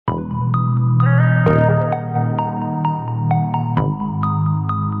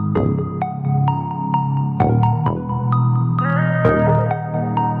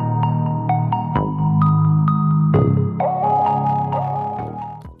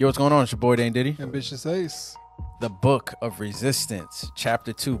Yo, what's going on? It's your boy Dane Diddy. Ambitious Ace. The Book of Resistance,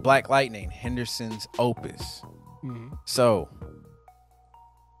 Chapter 2, Black Lightning, Henderson's Opus. Mm-hmm. So,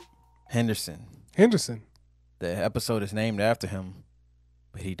 Henderson. The episode is named after him,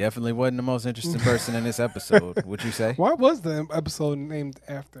 but he definitely wasn't the most interesting person in this episode. Would you say? Why was the episode named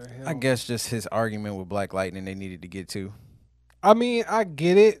after him? I guess just his argument with Black Lightning they needed to get to. I mean, I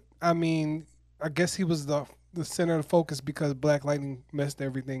get it. I mean, I guess he was the center of the focus because Black Lightning messed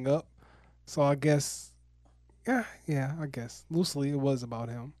everything up. So I guess, I guess loosely it was about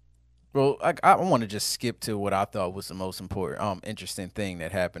him. Well, I want to just skip to what I thought was the most important, interesting thing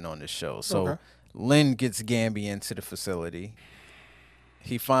that happened on this show. So, Okay. Lynn gets Gamby into the facility.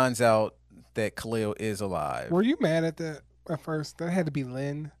 He finds out that Khalil is alive. Were you mad at that at first? That had to be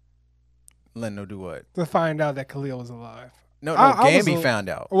Lynn Lynn will do what? to find out that Khalil was alive. No, I Gamby found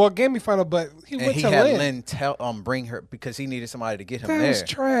out. Well, Gamby found out, but he And went he to had Lynn. Lynn bring her because he needed somebody to get him That there. was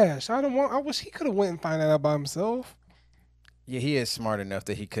trash. I wish he could have went and find that out by himself. Yeah, he is smart enough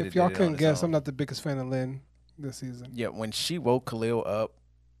that he could have. If y'all did it on couldn't his guess, own. I'm not the biggest fan of Lynn this season. Yeah, when she woke Khalil up,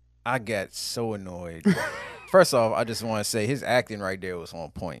 I got so annoyed. First off, I just want to say his acting right there was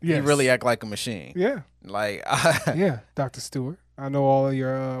on point. He Yes. really act like a machine. Yeah. Like, Yeah, Dr. Stewart. I know all of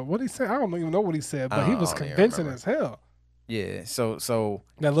your what he said. I don't even know what he said, but he was I don't even convincing remember. as hell. Yeah. So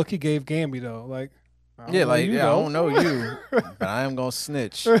That look he gave Gamby though, like I yeah, don't know like you, yeah, I though. don't know you, but I am gonna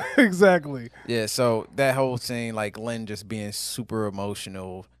snitch. Exactly. Yeah. So that whole scene, like Lynn just being super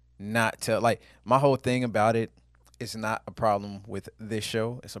emotional, not to like my whole thing about it is not a problem with this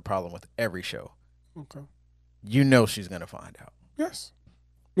show. It's a problem with every show. Okay. You know she's gonna find out. Yes.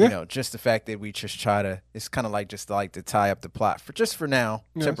 You Yeah. know, just the fact that we just try to, it's kind of like just like to tie up the plot for now,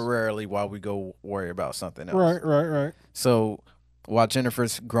 Yes. temporarily while we go worry about something else. Right. So while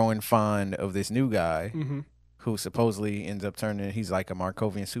Jennifer's growing fond of this new guy Mm-hmm. who supposedly ends up he's like a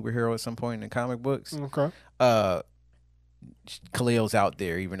Markovian superhero at some point in the comic books, Okay. Khalil's out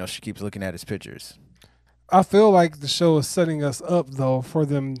there even though she keeps looking at his pictures. I feel like the show is setting us up though for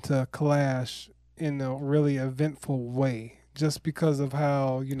them to clash in a really eventful way, just because of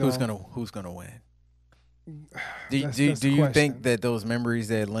how Who's gonna win? Do That's you the question. think that those memories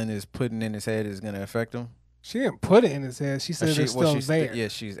that Lynn is putting in his head is gonna affect him? She didn't put it in his head. She said they're still there. Yeah,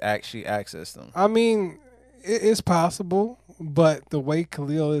 she accessed them. I mean, it's possible, but the way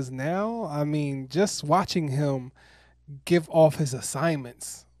Khalil is now, I mean, just watching him give off his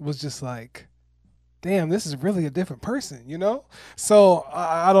assignments was just like, damn, this is really a different person, you know? So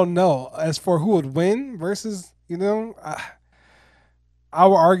I don't know. As for who would win versus, I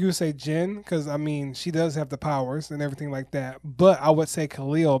would argue say Jen because, I mean, she does have the powers and everything like that. But I would say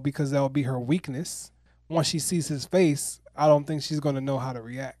Khalil because that would be her weakness. Once she sees his face, I don't think she's going to know how to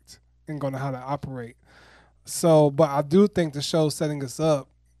react and going to know how to operate. So, but I do think the show's setting us up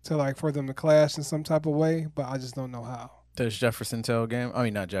to like for them to clash in some type of way, but I just don't know how. Does Jefferson tell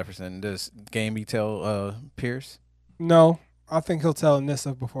not Jefferson. Does Gamby tell Pierce? No, I think he'll tell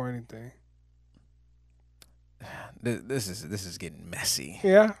Anissa before anything. This is getting messy.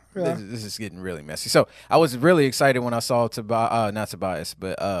 Yeah. This is getting really messy. So I was really excited when I saw not Tobias,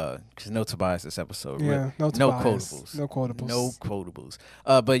 but because no Tobias this episode. Yeah, no quotables. No quotables. No quotables.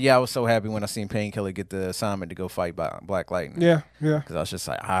 But yeah, I was so happy when I seen Painkiller get the assignment to go fight Black Lightning. Yeah. Because I was just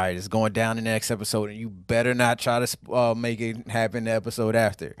like, all right, it's going down in the next episode, and you better not try to make it happen the episode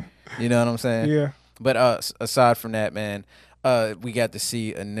after. You know what I'm saying? Yeah. But aside from that, man, we got to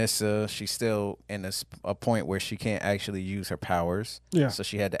see Anissa. She's still in a point where she can't actually use her powers. Yeah. So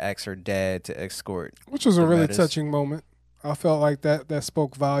she had to ask her dad to escort. Which was a the really letters. touching moment. I felt like that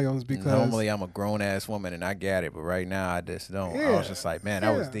spoke volumes because Normally I'm a grown ass woman and I get it, but right now I just don't. I was just like, man,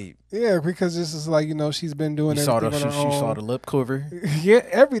 that was deep. Yeah, because this is like, she's been doing You everything saw on her own. she saw the lip quiver. Yeah,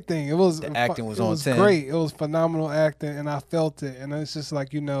 everything. It was The acting was it on was 10. great. It was phenomenal acting, and I felt it. And it's just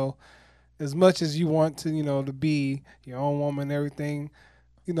like as much as you want to to be your own woman and everything,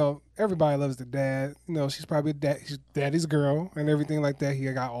 everybody loves the dad. She's probably she's daddy's girl and everything like that. He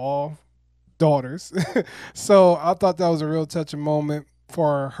got all daughters, so I thought that was a real touching moment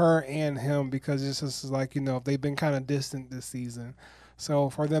for her and him because it's just like they've been kind of distant this season. So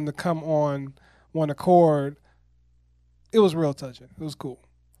for them to come on one accord, it was real touching. It was cool.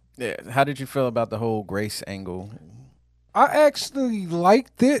 Yeah. How did you feel about the whole Grace angle? I actually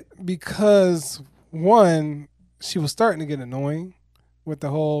liked it because, one, she was starting to get annoying with the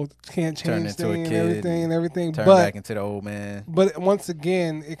whole can't Turn change into a thing kid, and everything. Turn But back into the old man. But once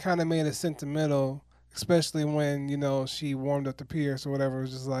again, it kind of made it sentimental, especially when, she warmed up to Pierce or whatever. It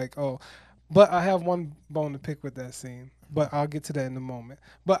was just like, oh. But I have one bone to pick with that scene. But I'll get to that in a moment.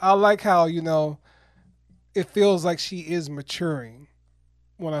 But I like how, it feels like she is maturing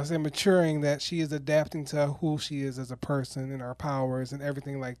when I say maturing, that she is adapting to who she is as a person and her powers and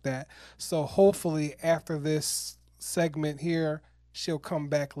everything like that. So hopefully after this segment here, she'll come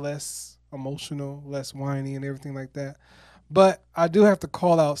back less emotional, less whiny and everything like that. But I do have to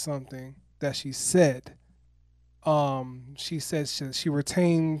call out something that she said. She said she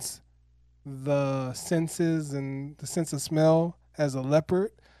retains the senses and the sense of smell as a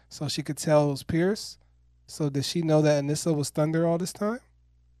leopard, so she could tell it was Pierce. So did she know that Anissa was Thunder all this time?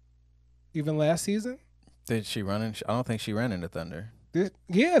 Even last season? Did she run in? I don't think she ran into Thunder.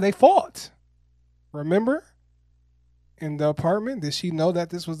 Yeah, they fought. Remember? In the apartment? Did she know that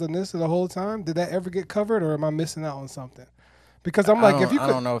this was Anissa the whole time? Did that ever get covered, or am I missing out on something? Because I'm like, if you could,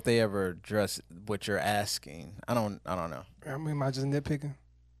 I don't know if they ever address what you're asking. I don't know. I mean, am I just nitpicking?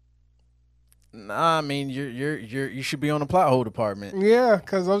 Nah, I mean you should be on the plot hole department. Yeah,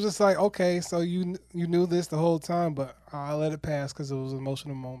 because I was just like, okay, so you knew this the whole time, but I let it pass because it was an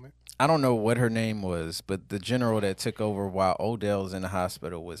emotional moment. I don't know what her name was, but the general that took over while Odell was in the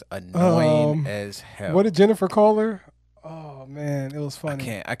hospital was annoying as hell. What did Jennifer call her? Oh man, it was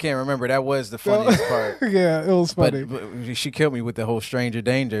funny. I can't remember. That was the funniest part. Yeah, it was funny. But she killed me with the whole stranger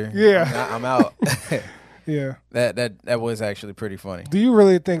danger. Yeah, I'm out. Yeah, that was actually pretty funny. Do you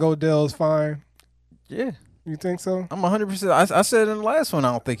really think Odell's fine? Yeah. You think so? I'm 100%. I said in the last one,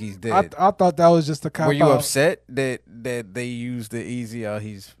 I don't think he's dead. I thought that was just a cop out. Were you upset that they used the easy?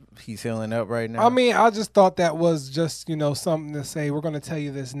 He's healing up right now. I mean, I just thought that was just something to say. We're going to tell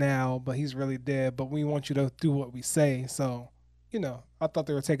you this now, but he's really dead. But we want you to do what we say. So, I thought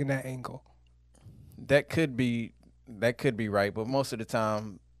they were taking that angle. That could be right, but most of the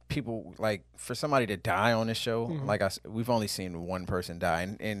time, people like for somebody to die on this show, like we've only seen one person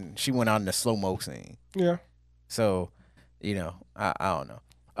die, and she went out in the slow-mo scene. Yeah. So, I don't know.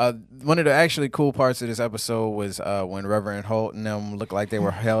 One of the actually cool parts of this episode was when Reverend Holt and them looked like they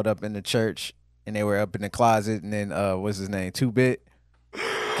were held up in the church and they were up in the closet, and then what's his name, 2-Bit,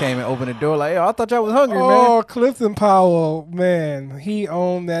 came and opened the door like, "Yo, I thought y'all was hungry, man." Oh, Clifton Powell, man, he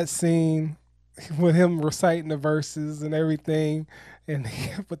owned that scene with him reciting the verses and everything. And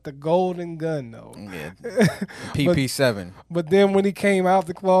with the golden gun, though. Yeah. PP7. But then when he came out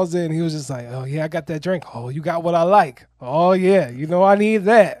the closet and he was just like, "Oh, yeah, I got that drink. Oh, you got what I like. Oh, yeah, I need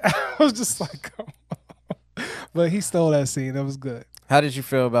that." I was just like, come on. But he stole that scene. That was good. How did you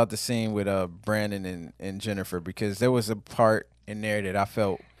feel about the scene with Brandon and Jennifer? Because there was a part in there that I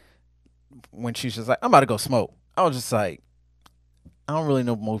felt when she's just like, "I'm about to go smoke." I was just like, I don't really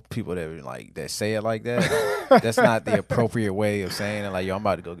know most people that say it like that. That's not the appropriate way of saying it. Like, "Yo, I'm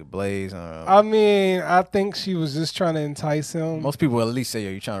about to go get blazed." I mean, I think she was just trying to entice him. Most people at least say, "Yo,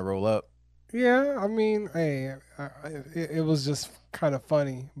 you trying to roll up?" Yeah, I mean, hey, it was just kind of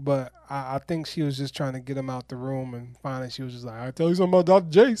funny, but I think she was just trying to get him out the room, and finally she was just like, "I tell you something about Dr.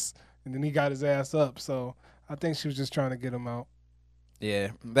 Jace," and then he got his ass up. So I think she was just trying to get him out.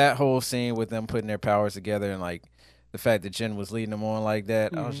 Yeah, that whole scene with them putting their powers together and like the fact that Jen was leading them on like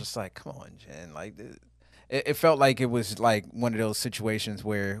that, I was just like, "Come on, Jen!" Like, it felt like it was like one of those situations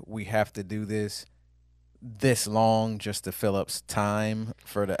where we have to do this long just to fill up time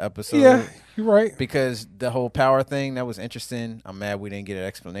for the episode. Yeah, you're right. Because the whole power thing, that was interesting. I'm mad we didn't get an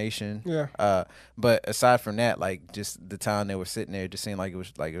explanation. Yeah. But aside from that, like just the time they were sitting there, it just seemed like it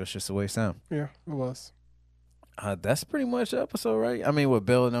was just a waste of time. Yeah, it was. That's pretty much the episode, right? I mean, with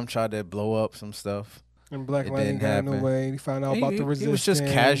Bill and them tried to blow up some stuff. And Black Lightning got in the way. He found out about the resistance. He was just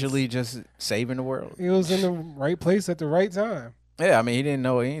casually just saving the world. He was in the right place at the right time. Yeah, I mean, he didn't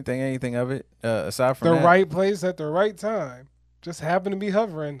know anything of it aside from the that. right place at the right time. Just happened to be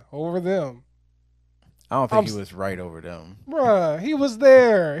hovering over them. I don't think he was right over them. Bruh, he was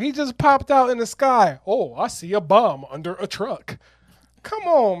there. He just popped out in the sky. "Oh, I see a bomb under a truck." Come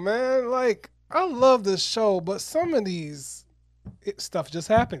on, man. Like, I love this show, but some of these stuff just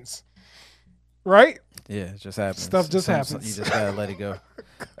happens. Right? Yeah, it just happens. Stuff just happens. You just gotta let it go.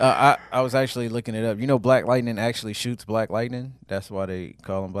 I was actually looking it up. Black Lightning actually shoots Black Lightning. That's why they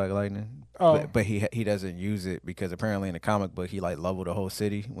call him Black Lightning. Oh. But he doesn't use it because apparently in the comic book he like leveled the whole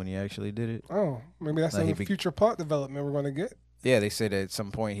city when he actually did it. Oh, maybe that's a future plot development we're gonna get. Yeah, they said at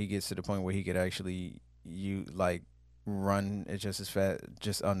some point he gets to the point where he could actually run at just as fast,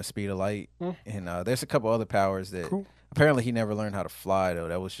 just on the speed of light. And there's a couple other powers that apparently he never learned how to fly though.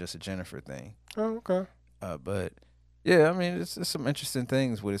 That was just a Jennifer thing. Oh, okay. But yeah, I mean, it's some interesting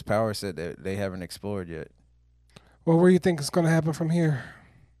things with his power set that they haven't explored yet. Well, what do you think is going to happen from here?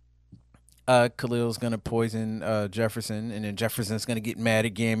 Khalil's going to poison Jefferson, and then Jefferson's going to get mad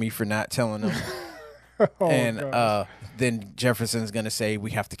at Gammy for not telling him. Then Jefferson's going to say,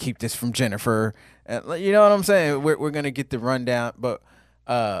 "We have to keep this from Jennifer." And, you know what I'm saying? We're going to get the rundown. But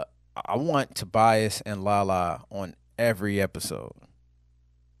I want Tobias and Lala on every episode.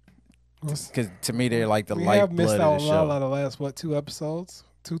 Because to me, they're like the lifeblood of the show. We have missed out on Lala the last, 2 episodes?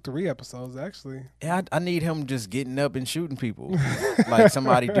 3 episodes, actually. Yeah, I need him just getting up and shooting people. Like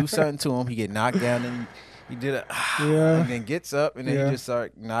somebody do something to him, he get knocked down and he did and then gets up and then he just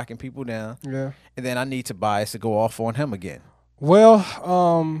start knocking people down. Yeah. And then I need Tobias to go off on him again.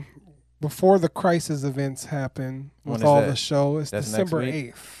 Well, before the crisis events happen with all the show, it's That's December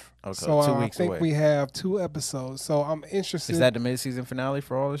 8th. Okay, so 2 weeks I think away. we have 2 episodes. So I'm interested. Is that the mid-season finale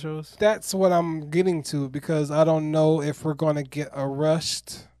for all the shows? That's what I'm getting to, because I don't know if we're going to get a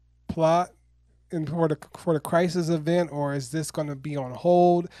rushed plot for the crisis event, or is this going to be on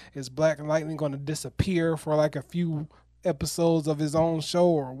hold? Is Black Lightning going to disappear for like a few episodes of his own show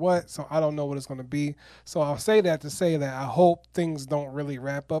or what? So I don't know what it's going to be. So I'll say that to say that I hope things don't really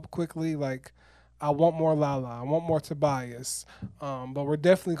wrap up quickly. Like, I want more Lala. I want more Tobias. But we're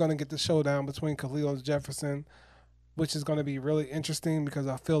definitely going to get the showdown between Khalil and Jefferson, which is going to be really interesting because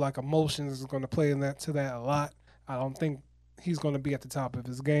I feel like emotions is going to play to that a lot. I don't think he's going to be at the top of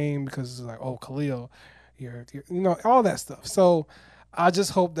his game because it's like, oh, Khalil, you're all that stuff. So I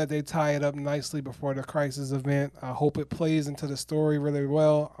just hope that they tie it up nicely before the crisis event. I hope it plays into the story really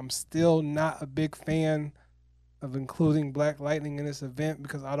well. I'm still not a big fan of including Black Lightning in this event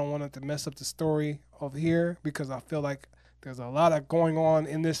because I don't want it to mess up the story of here, because I feel like there's a lot of going on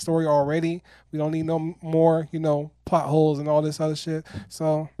in this story already. We don't need no more, plot holes and all this other shit.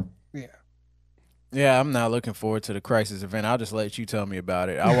 So, yeah. Yeah, I'm not looking forward to the crisis event. I'll just let you tell me about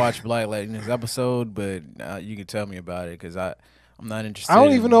it. I watched Black Lightning's episode, but you can tell me about it because I'm not interested. I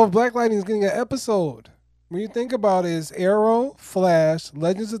don't even know if Black Lightning's getting an episode. When you think about it, it's Arrow, Flash,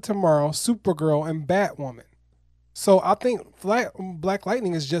 Legends of Tomorrow, Supergirl, and Batwoman. So I think Black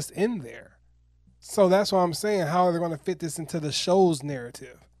Lightning is just in there. So that's what I'm saying. How are they going to fit this into the show's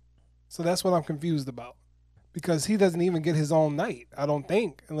narrative? So that's what I'm confused about. Because he doesn't even get his own night, I don't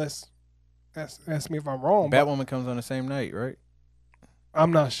think, unless, ask me if I'm wrong. Batwoman comes on the same night, right?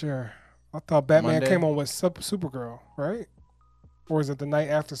 I'm not sure. I thought Batman Monday? came on with Supergirl, right? Or is it the night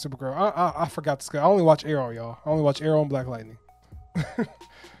after Supergirl? I forgot the schedule. I only watch Arrow, y'all. I only watch Arrow and Black Lightning.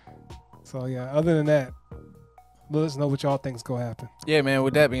 So, yeah, other than that, let us know what y'all think's gonna happen. Yeah, man.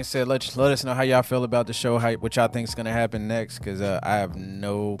 With that being said, let us know how y'all feel about the show, what y'all think's gonna happen next, because I have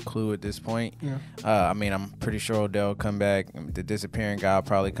no clue at this point. Yeah. I mean, I'm pretty sure Odell will come back. The disappearing guy will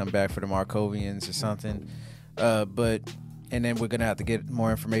probably come back for the Markovians or something. And then we're gonna have to get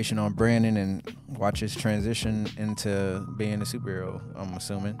more information on Brandon and watch his transition into being a superhero, I'm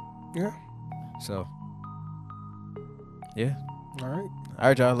assuming. Yeah. So, yeah. All right. All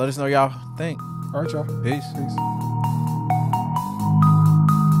right, y'all. Let us know y'all think. All right, y'all. Peace. Peace.